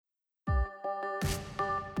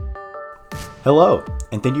Hello,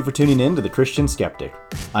 and thank you for tuning in to The Christian Skeptic.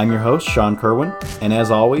 I'm your host, Sean Kerwin, and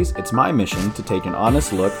as always, it's my mission to take an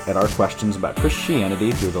honest look at our questions about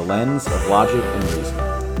Christianity through the lens of logic and reason.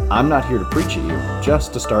 I'm not here to preach at you,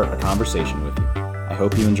 just to start a conversation with you. I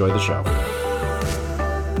hope you enjoy the show.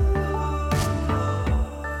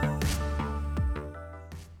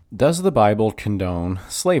 Does the Bible condone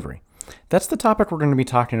slavery? That's the topic we're going to be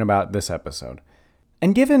talking about this episode.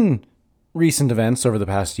 And given recent events over the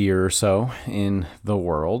past year or so in the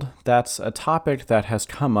world, that's a topic that has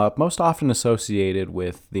come up most often associated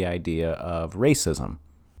with the idea of racism.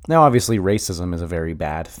 Now, obviously, racism is a very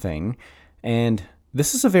bad thing, and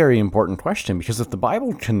this is a very important question because if the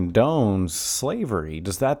Bible condones slavery,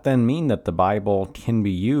 does that then mean that the Bible can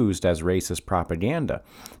be used as racist propaganda?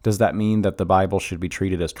 Does that mean that the Bible should be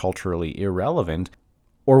treated as culturally irrelevant?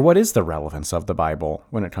 Or what is the relevance of the Bible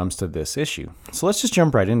when it comes to this issue? So let's just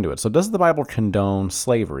jump right into it. So does the Bible condone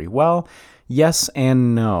slavery? Well, yes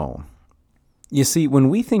and no. You see, when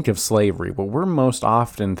we think of slavery, what we're most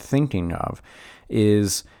often thinking of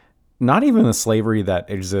is not even the slavery that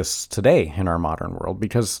exists today in our modern world,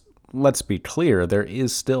 because let's be clear, there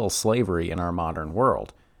is still slavery in our modern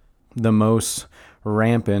world. The most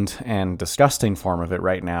rampant and disgusting form of it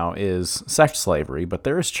right now is sex slavery, but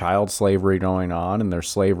there is child slavery going on, and there's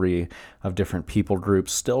slavery of different people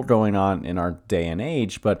groups still going on in our day and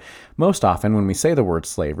age. But most often when we say the word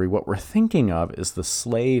slavery, what we're thinking of is the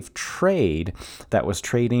slave trade that was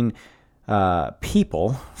trading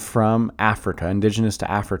people from Africa, indigenous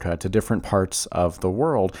to Africa, to different parts of the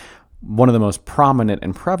world. One of the most prominent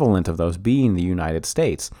and prevalent of those being the United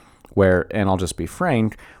States, where, and I'll just be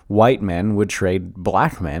frank, white men would trade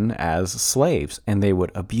black men as slaves, and they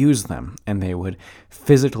would abuse them, and they would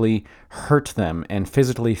physically hurt them and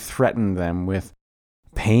physically threaten them with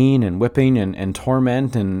pain and whipping and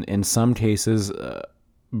torment, and in some cases,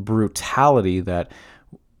 brutality that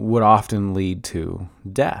would often lead to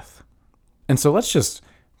death. And so let's just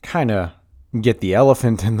kind of get the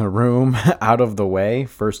elephant in the room out of the way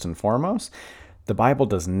first and foremost. The Bible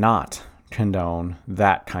does not condone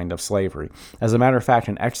that kind of slavery. As a matter of fact,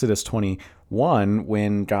 in Exodus 21,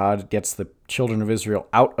 when God gets the children of Israel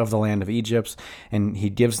out of the land of Egypt and he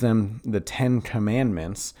gives them the 10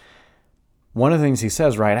 commandments, one of the things he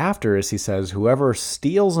says right after is he says, whoever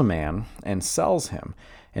steals a man and sells him,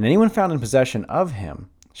 and anyone found in possession of him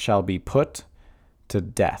shall be put to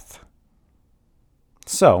death.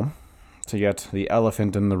 So, to get the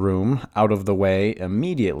elephant in the room out of the way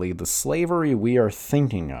immediately, the slavery we are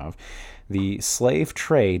thinking of, the slave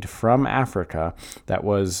trade from Africa that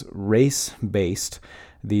was race-based,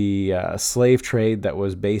 the slave trade that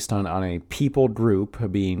was based on a people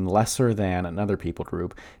group being lesser than another people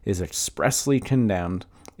group, is expressly condemned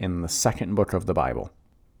in the second book of the Bible.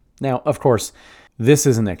 Now, of course, this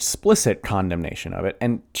is an explicit condemnation of it,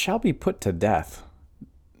 and shall be put to death.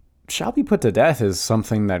 Shall be put to death is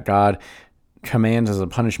something that God commands as a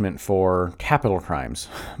punishment for capital crimes.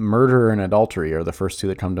 Murder and adultery are the first two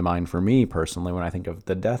that come to mind for me personally when I think of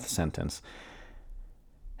the death sentence.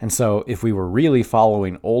 And so if we were really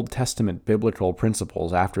following Old Testament biblical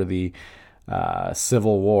principles after the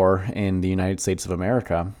Civil War in the United States of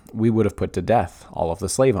America, we would have put to death all of the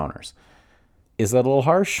slave owners. Is that a little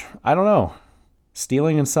harsh? I don't know.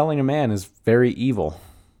 Stealing and selling a man is very evil,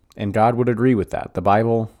 and God would agree with that. The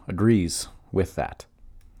Bible agrees with that.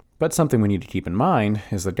 But something we need to keep in mind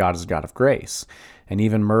is that God is a God of grace. And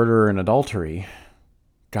even murder and adultery,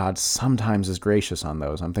 God sometimes is gracious on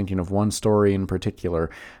those. I'm thinking of one story in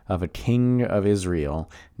particular of a king of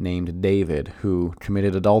Israel named David who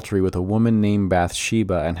committed adultery with a woman named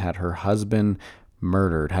Bathsheba and had her husband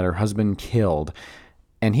murdered, had her husband killed.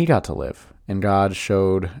 And he got to live. And God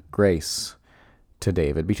showed grace to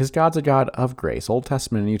David because God's a God of grace. Old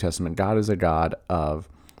Testament and New Testament, God is a God of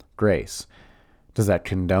grace. Does that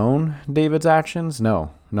condone David's actions?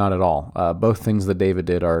 No, not at all. Both things that David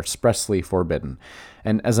did are expressly forbidden.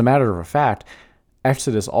 And as a matter of fact,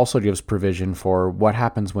 Exodus also gives provision for what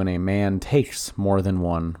happens when a man takes more than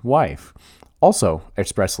one wife. Also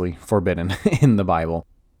expressly forbidden in the Bible.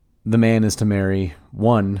 The man is to marry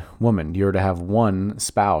one woman. You're to have one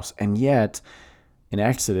spouse. And yet, in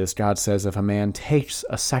Exodus, God says if a man takes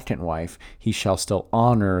a second wife, he shall still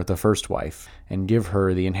honor the first wife and give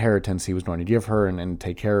her the inheritance he was going to give her and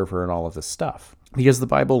take care of her and all of this stuff. Because the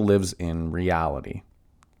Bible lives in reality.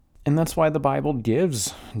 And that's why the Bible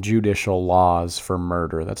gives judicial laws for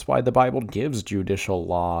murder. That's why the Bible gives judicial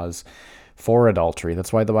laws for adultery.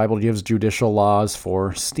 That's why the Bible gives judicial laws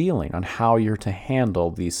for stealing on how you're to handle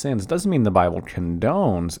these sins. It doesn't mean the Bible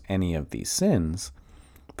condones any of these sins,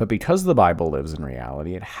 But because the Bible lives in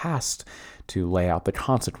reality, it has to lay out the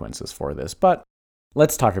consequences for this. But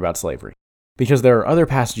let's talk about slavery, because there are other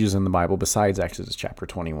passages in the Bible besides Exodus chapter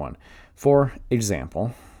 21. For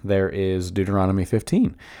example, there is Deuteronomy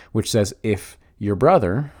 15, which says, if your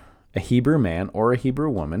brother, a Hebrew man or a Hebrew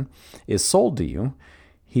woman, is sold to you,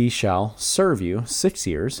 he shall serve you 6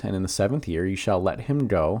 years, and in the 7th year you shall let him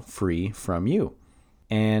go free from you.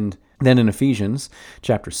 And then in Ephesians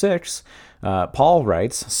chapter 6, Paul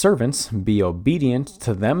writes, servants, be obedient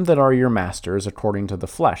to them that are your masters according to the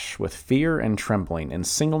flesh, with fear and trembling, in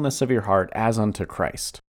singleness of your heart, as unto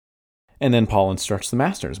Christ. And then Paul instructs the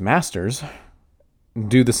masters,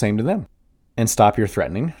 do the same to them, and stop your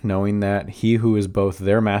threatening, knowing that he who is both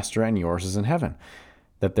their master and yours is in heaven,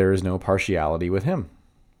 that there is no partiality with him.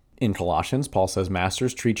 In Colossians, Paul says,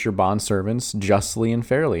 masters, treat your bondservants justly and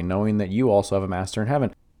fairly, knowing that you also have a master in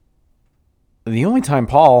heaven. The only time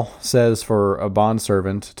Paul says for a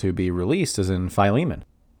bondservant to be released is in Philemon,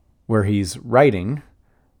 where he's writing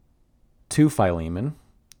to Philemon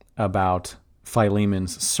about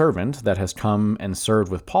Philemon's servant that has come and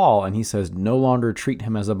served with Paul, and he says, no longer treat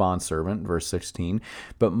him as a bondservant, verse 16,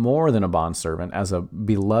 but more than a bondservant, as a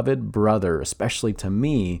beloved brother, especially to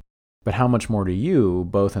me, but how much more to you,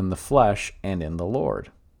 both in the flesh and in the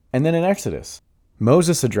Lord. And then in Exodus,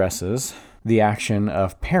 Moses addresses the action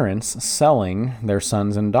of parents selling their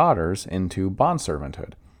sons and daughters into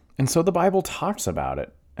bondservanthood. And so the Bible talks about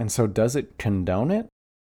it. And so does it condone it?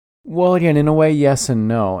 Well, again, in a way, yes and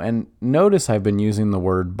no. And notice I've been using the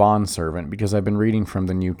word bondservant because I've been reading from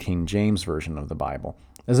the New King James Version of the Bible.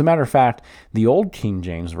 As a matter of fact, the Old King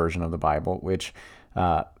James Version of the Bible, which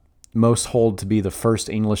most hold to be the first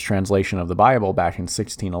English translation of the Bible back in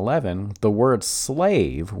 1611, the word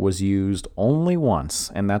slave was used only once,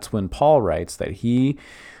 and that's when Paul writes that he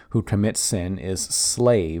who commits sin is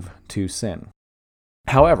slave to sin.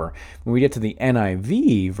 However, when we get to the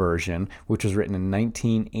NIV version, which was written in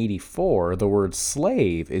 1984, the word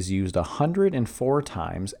slave is used 104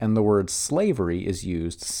 times, and the word slavery is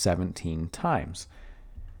used 17 times.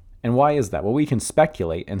 And why is that? Well, we can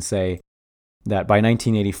speculate and say that by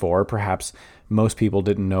 1984, perhaps most people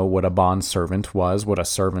didn't know what a bondservant was, what a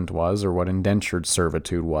servant was, or what indentured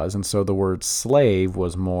servitude was, and so the word slave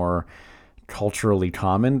was more culturally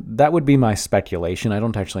common. That would be my speculation. I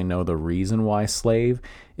don't actually know the reason why slave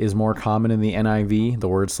is more common in the NIV. The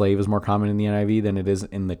word slave is more common in the NIV than it is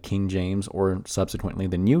in the King James or subsequently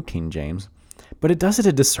the New King James. But it does it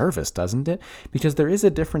a disservice, doesn't it? Because there is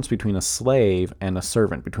a difference between a slave and a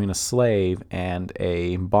servant, between a slave and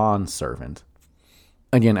a bondservant.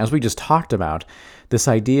 Again, as we just talked about, this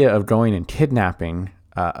idea of going and kidnapping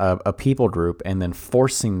a people group and then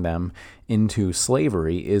forcing them into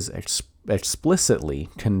slavery is explicitly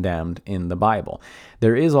condemned in the Bible.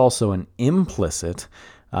 There is also an implicit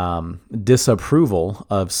disapproval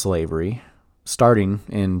of slavery, starting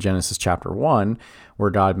in Genesis chapter 1, where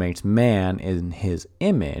God makes man in his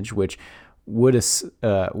image, which would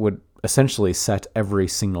essentially set every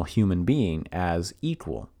single human being as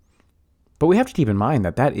equal. But we have to keep in mind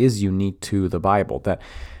that that is unique to the Bible, that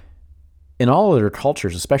in all other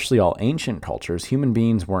cultures, especially all ancient cultures, human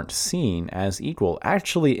beings weren't seen as equal.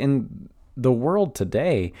 Actually, in the world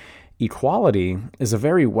today, equality is a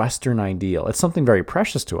very Western ideal. It's something very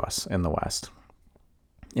precious to us in the West.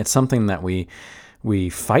 It's something that we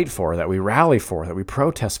fight for, that we rally for, that we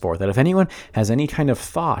protest for, that if anyone has any kind of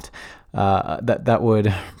thought that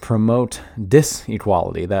would promote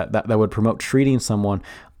disequality, that would promote treating someone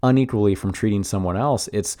unequally from treating someone else,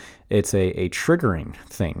 it's a triggering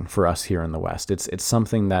thing for us here in the West. It's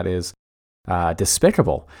something that is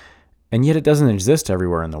despicable, and yet it doesn't exist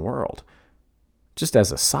everywhere in the world. Just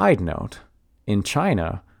as a side note, in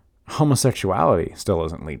China, homosexuality still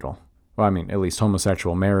isn't legal. Well, I mean, at least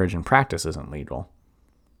homosexual marriage and practice isn't legal.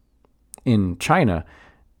 In China,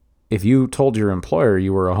 if you told your employer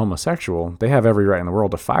you were a homosexual, they have every right in the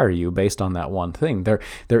world to fire you based on that one thing. There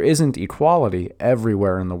isn't equality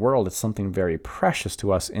everywhere in the world. It's something very precious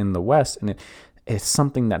to us in the West, and it's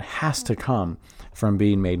something that has to come from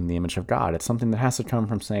being made in the image of God. It's something that has to come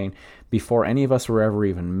from saying, before any of us were ever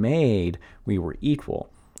even made, we were equal.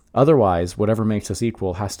 Otherwise, whatever makes us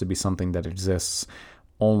equal has to be something that exists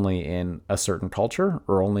only in a certain culture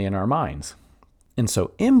or only in our minds. And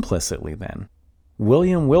so implicitly then,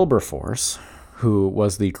 William Wilberforce, who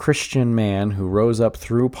was the Christian man who rose up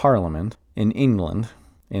through Parliament in England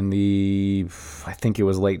in the, I think it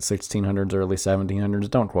was late 1600s, early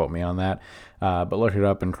 1700s, don't quote me on that, but look it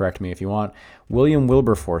up and correct me if you want. William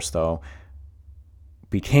Wilberforce, though,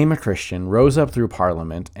 became a Christian, rose up through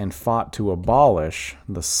Parliament, and fought to abolish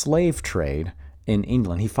the slave trade in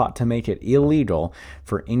England. He fought to make it illegal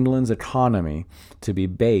for England's economy to be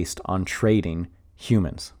based on trading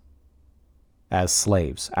humans as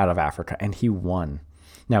slaves out of Africa, and he won.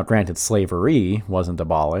 Now, granted, slavery wasn't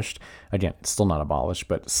abolished. Again, it's still not abolished,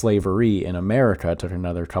 but slavery in America took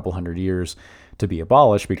another couple hundred years to be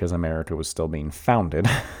abolished because America was still being founded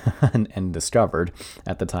and discovered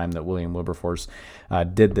at the time that William Wilberforce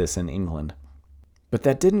did this in England. But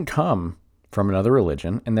that didn't come from another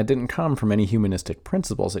religion, and that didn't come from any humanistic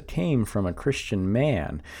principles. It came from a Christian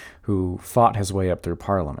man who fought his way up through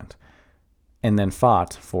Parliament and then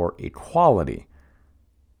fought for equality,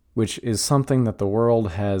 which is something that the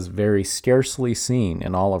world has very scarcely seen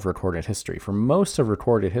in all of recorded history. For most of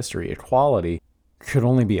recorded history, equality could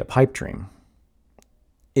only be a pipe dream.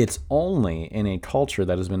 It's only in a culture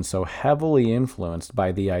that has been so heavily influenced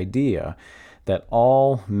by the idea that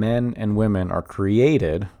all men and women are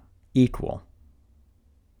created equal.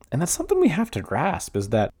 And that's something we have to grasp, is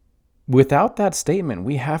that without that statement,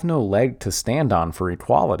 we have no leg to stand on for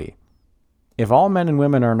equality. If all men and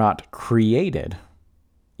women are not created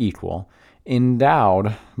equal,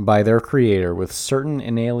 endowed by their Creator with certain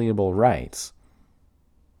inalienable rights,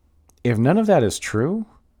 if none of that is true,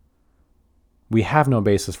 we have no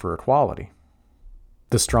basis for equality.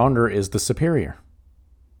 The stronger is the superior.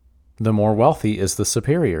 The more wealthy is the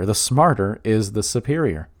superior. The smarter is the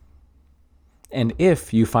superior. And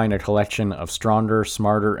if you find a collection of stronger,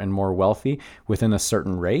 smarter, and more wealthy within a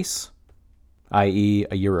certain race, i.e.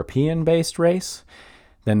 a European-based race,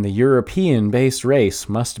 then the European-based race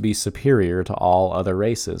must be superior to all other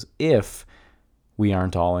races if we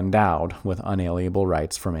aren't all endowed with unalienable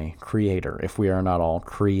rights from a creator, if we are not all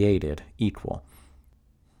created equal.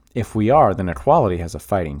 If we are, then equality has a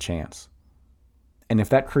fighting chance. And if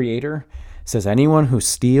that creator says anyone who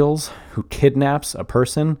steals, who kidnaps a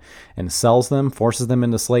person and sells them, forces them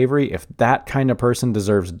into slavery, if that kind of person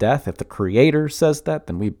deserves death, if the creator says that,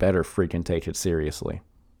 then we better freaking take it seriously.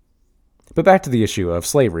 But back to the issue of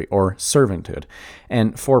slavery or servanthood.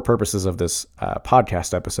 And for purposes of this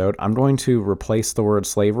podcast episode, I'm going to replace the word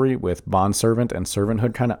slavery with bondservant and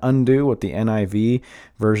servanthood, kind of undo what the NIV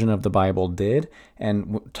version of the Bible did,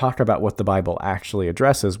 and talk about what the Bible actually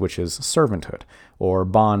addresses, which is servanthood or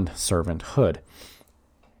bond-servanthood.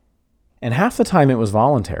 And half the time it was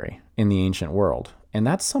voluntary in the ancient world. And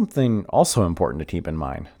that's something also important to keep in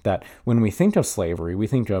mind, that when we think of slavery, we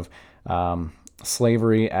think of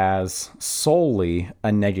slavery as solely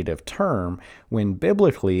a negative term, when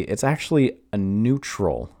biblically it's actually a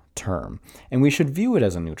neutral term. And we should view it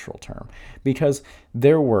as a neutral term because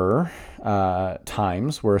there were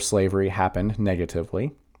times where slavery happened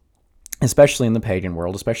negatively, especially in the pagan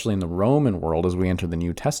world, especially in the Roman world as we enter the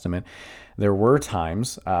New Testament. There were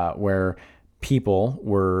times where people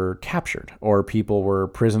were captured, or people were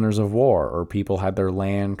prisoners of war, or people had their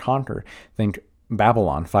land conquered. Think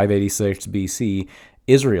Babylon, 586 BC,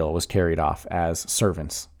 Israel was carried off as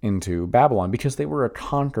servants into Babylon because they were a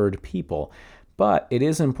conquered people. But it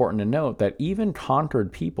is important to note that even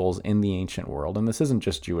conquered peoples in the ancient world, and this isn't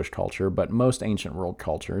just Jewish culture, but most ancient world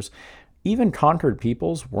cultures, even conquered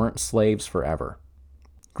peoples weren't slaves forever.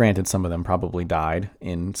 Granted, some of them probably died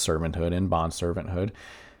in servanthood and bondservanthood,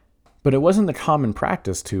 but it wasn't the common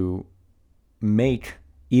practice to make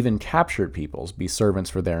even captured peoples be servants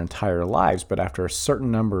for their entire lives, but after a certain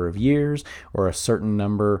number of years or a certain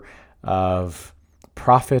number of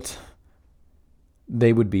profit,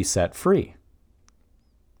 they would be set free.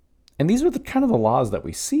 And these are the kind of the laws that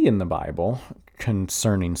we see in the Bible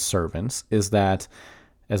concerning servants, is that,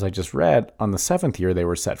 as I just read, on the seventh year they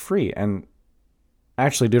were set free. And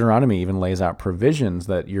actually, Deuteronomy even lays out provisions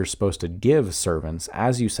that you're supposed to give servants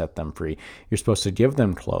as you set them free. You're supposed to give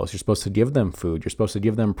them clothes. You're supposed to give them food. You're supposed to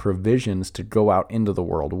give them provisions to go out into the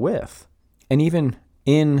world with. And even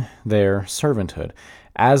in their servanthood,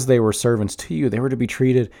 as they were servants to you, they were to be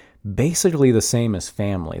treated basically the same as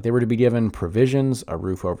family. They were to be given provisions, a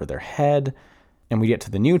roof over their head. And we get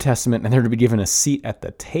to the New Testament, and they're to be given a seat at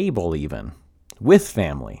the table even, with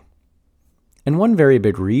family. And one very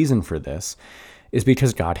big reason for this is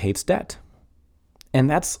because God hates debt. And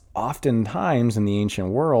that's oftentimes in the ancient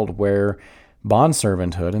world where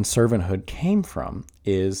bondservanthood and servanthood came from,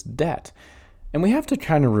 is debt. And we have to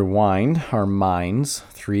kind of rewind our minds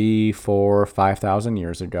 3, 4, 5,000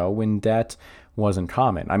 years ago when debt wasn't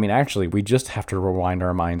common. I mean, actually, we just have to rewind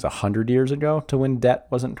our minds 100 years ago to when debt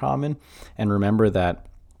wasn't common. And remember that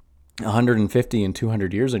 150 and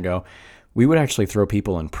 200 years ago, we would actually throw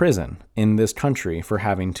people in prison in this country for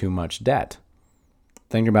having too much debt.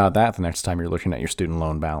 Think about that the next time you're looking at your student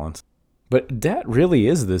loan balance. But debt really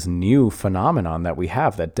is this new phenomenon that we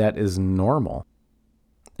have, that debt is normal.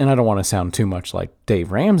 And I don't want to sound too much like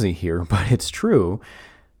Dave Ramsey here, but it's true.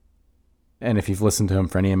 And if you've listened to him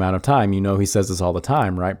for any amount of time, you know he says this all the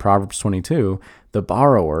time, right? Proverbs 22, the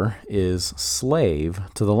borrower is slave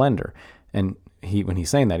to the lender. And when he's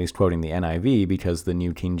saying that, he's quoting the NIV because the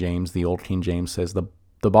New King James, the Old King James says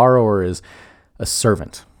the borrower is a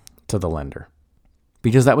servant to the lender.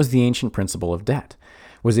 Because that was the ancient principle of debt,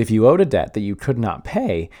 was if you owed a debt that you could not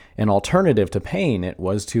pay, an alternative to paying it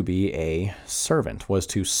was to be a servant, was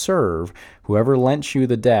to serve whoever lent you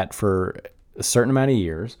the debt for a certain amount of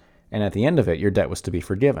years, and at the end of it, your debt was to be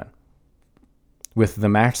forgiven, with the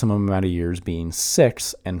maximum amount of years being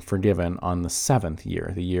 6 and forgiven on the 7th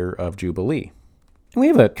year, the year of Jubilee. And we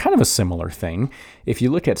have a kind of a similar thing. If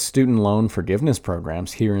you look at student loan forgiveness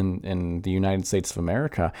programs here in the United States of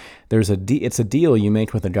America, it's a deal you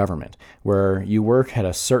make with the government where you work at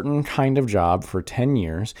a certain kind of job for 10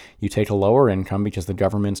 years. You take a lower income because the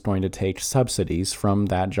government's going to take subsidies from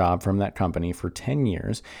that job, from that company for 10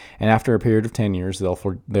 years. And after a period of 10 years,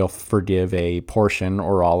 they'll forgive a portion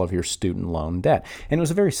or all of your student loan debt. And it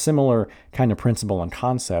was a very similar kind of principle and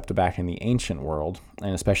concept back in the ancient world,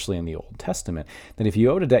 and especially in the Old Testament, that if you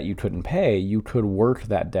owed a debt you couldn't pay, you could work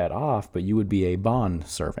that debt off, but you would be a bond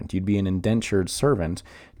servant. You'd be an indentured servant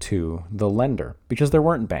to the lender, because there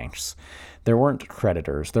weren't banks, there weren't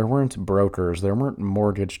creditors, there weren't brokers, there weren't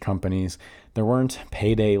mortgage companies, there weren't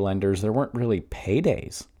payday lenders, there weren't really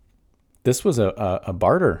paydays. This was a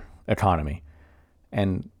barter economy,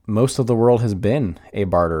 and most of the world has been a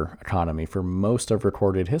barter economy for most of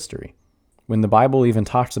recorded history. When the Bible even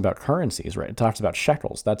talks about currencies, right? It talks about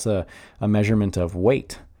shekels. That's a measurement of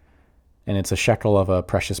weight. And it's a shekel of a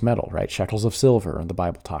precious metal, right? Shekels of silver, the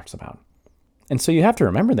Bible talks about. And so you have to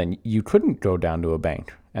remember then, you couldn't go down to a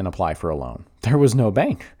bank and apply for a loan. There was no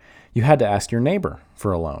bank. You had to ask your neighbor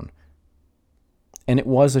for a loan. And it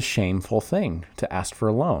was a shameful thing to ask for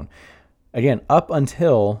a loan. Again, up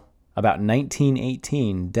until about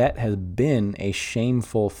 1918, debt has been a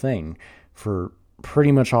shameful thing for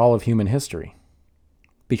pretty much all of human history.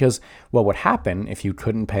 Because what would happen if you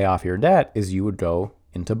couldn't pay off your debt is you would go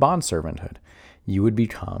into bond servanthood. You would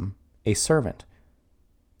become a servant,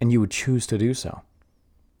 and you would choose to do so.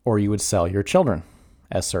 Or you would sell your children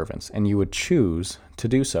as servants, and you would choose to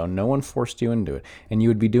do so. No one forced you into it, and you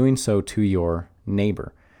would be doing so to your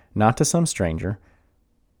neighbor, not to some stranger.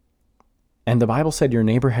 And the Bible said your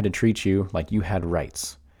neighbor had to treat you like you had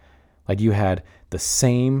rights, like you had the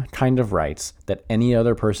same kind of rights that any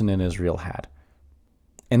other person in Israel had.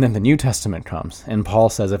 And then the New Testament comes, and Paul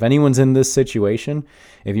says, if anyone's in this situation,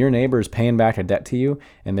 if your neighbor is paying back a debt to you,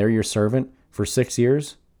 and they're your servant for 6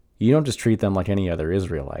 years, you don't just treat them like any other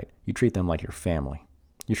Israelite. You treat them like your family.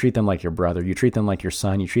 You treat them like your brother. You treat them like your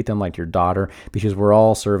son. You treat them like your daughter, because we're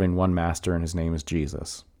all serving one master, and his name is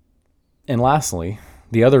Jesus. And lastly,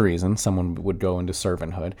 the other reason someone would go into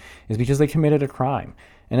servanthood is because they committed a crime.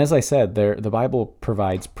 And as I said, the Bible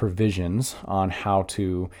provides provisions on how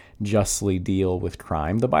to justly deal with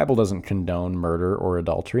crime. The Bible doesn't condone murder or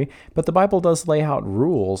adultery, but the Bible does lay out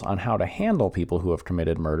rules on how to handle people who have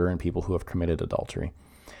committed murder and people who have committed adultery.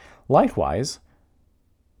 Likewise,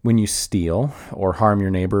 when you steal or harm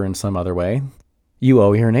your neighbor in some other way, you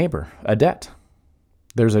owe your neighbor a debt.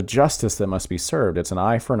 There's a justice that must be served. It's an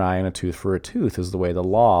eye for an eye and a tooth for a tooth is the way the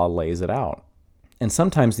law lays it out. And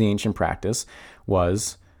sometimes the ancient practice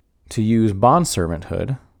was to use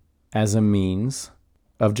bondservanthood as a means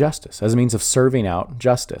of justice, as a means of serving out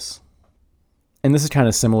justice. And this is kind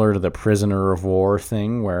of similar to the prisoner of war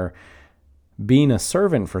thing, where being a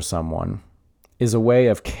servant for someone is a way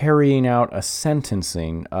of carrying out a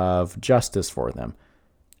sentencing of justice for them.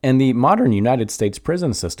 And the modern United States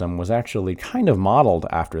prison system was actually kind of modeled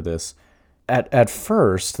after this. At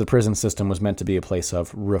first, the prison system was meant to be a place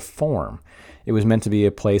of reform. It was meant to be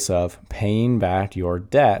a place of paying back your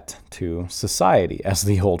debt to society, as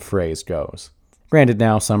the old phrase goes. Granted,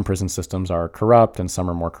 now some prison systems are corrupt and some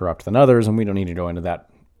are more corrupt than others, and we don't need to go into that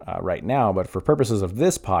right now. But for purposes of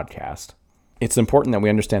this podcast, it's important that we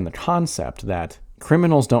understand the concept that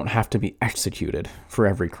criminals don't have to be executed for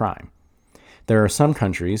every crime. There are some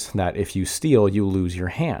countries that if you steal, you lose your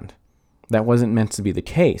hand. That wasn't meant to be the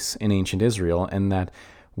case in ancient Israel, and that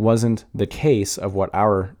wasn't the case of what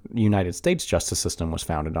our United States justice system was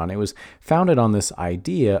founded on. It was founded on this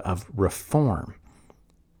idea of reform.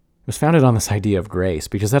 It was founded on this idea of grace,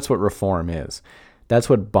 because that's what reform is. That's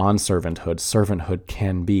what servanthood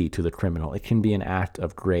can be to the criminal. It can be an act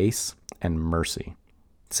of grace and mercy,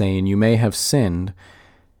 saying you may have sinned,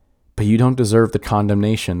 but you don't deserve the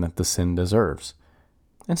condemnation that the sin deserves.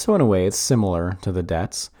 And so in a way, it's similar to the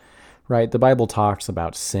debts, right? The Bible talks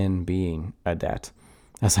about sin being a debt.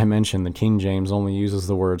 As I mentioned, the King James only uses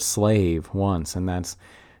the word slave once, and that's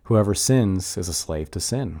whoever sins is a slave to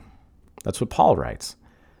sin. That's what Paul writes.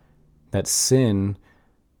 That sin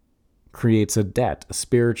creates a debt, a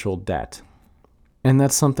spiritual debt. And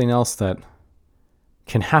that's something else that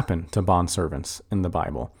can happen to bondservants in the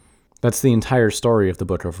Bible. That's the entire story of the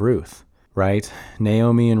book of Ruth, right?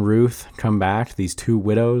 Naomi and Ruth come back, these two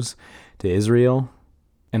widows, to Israel,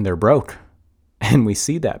 and they're broke. And we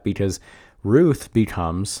see that because Ruth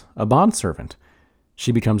becomes a bondservant.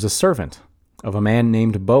 She becomes a servant of a man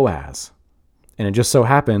named Boaz. And it just so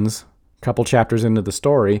happens, a couple chapters into the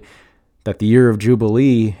story, that the year of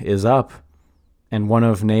Jubilee is up, and one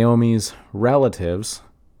of Naomi's relatives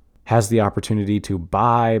has the opportunity to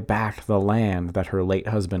buy back the land that her late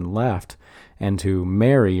husband left and to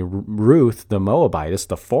marry Ruth, the Moabitess,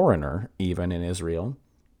 the foreigner even in Israel,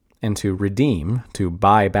 and to redeem, to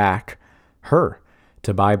buy back her,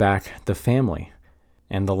 to buy back the family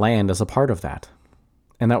and the land as a part of that.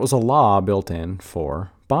 And that was a law built in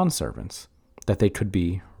for bondservants, that they could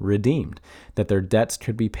be redeemed, that their debts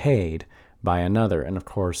could be paid by another. And of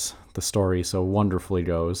course, the story so wonderfully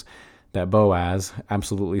goes that Boaz,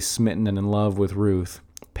 absolutely smitten and in love with Ruth,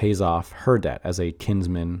 pays off her debt as a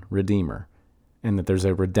kinsman redeemer, and that there's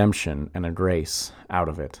a redemption and a grace out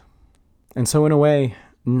of it. And so in a way,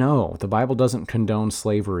 no, the Bible doesn't condone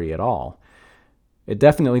slavery at all. It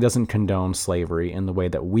definitely doesn't condone slavery in the way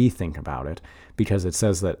that we think about it, because it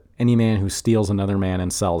says that any man who steals another man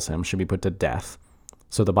and sells him should be put to death.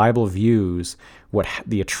 So the Bible views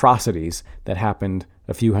the atrocities that happened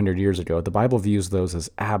a few hundred years ago, the Bible views those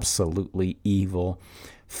as absolutely evil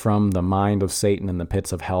from the mind of Satan and the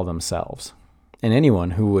pits of hell themselves. And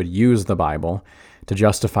anyone who would use the Bible to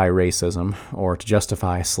justify racism or to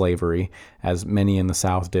justify slavery, as many in the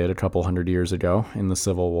South did a couple hundred years ago in the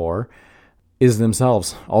Civil War, is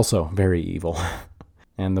themselves also very evil.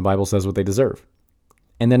 And the Bible says what they deserve.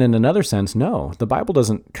 And then in another sense, no, the Bible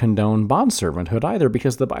doesn't condone bondservanthood either,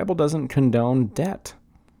 because the Bible doesn't condone debt.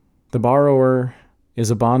 The borrower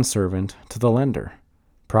is a bondservant to the lender.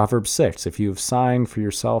 Proverbs 6, if you have signed for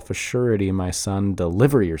yourself a surety, my son,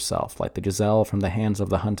 deliver yourself like the gazelle from the hands of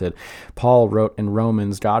the hunted. Paul wrote in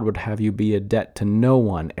Romans, God would have you be a debt to no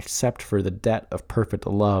one except for the debt of perfect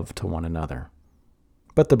love to one another.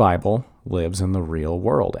 But the Bible lives in the real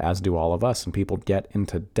world, as do all of us, and people get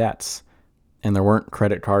into debts. And there weren't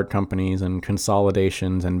credit card companies and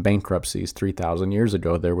consolidations and bankruptcies 3,000 years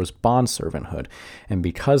ago. There was bondservanthood. And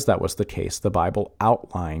because that was the case, the Bible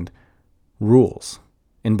outlined rules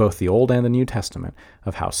in both the Old and the New Testament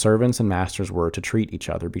of how servants and masters were to treat each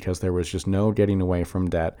other, because there was just no getting away from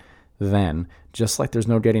debt then, just like there's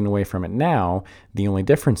no getting away from it now. The only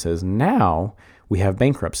difference is now we have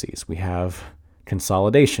bankruptcies, we have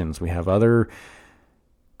consolidations, we have other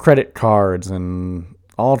credit cards and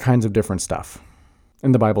all kinds of different stuff.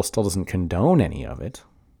 And the Bible still doesn't condone any of it,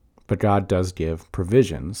 but God does give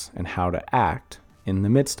provisions and how to act in the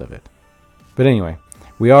midst of it. But anyway,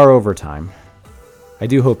 we are over time. I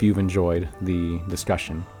do hope you've enjoyed the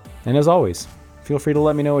discussion. And as always, feel free to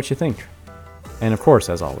let me know what you think. And of course,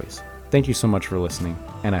 as always, thank you so much for listening,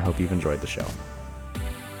 and I hope you've enjoyed the show.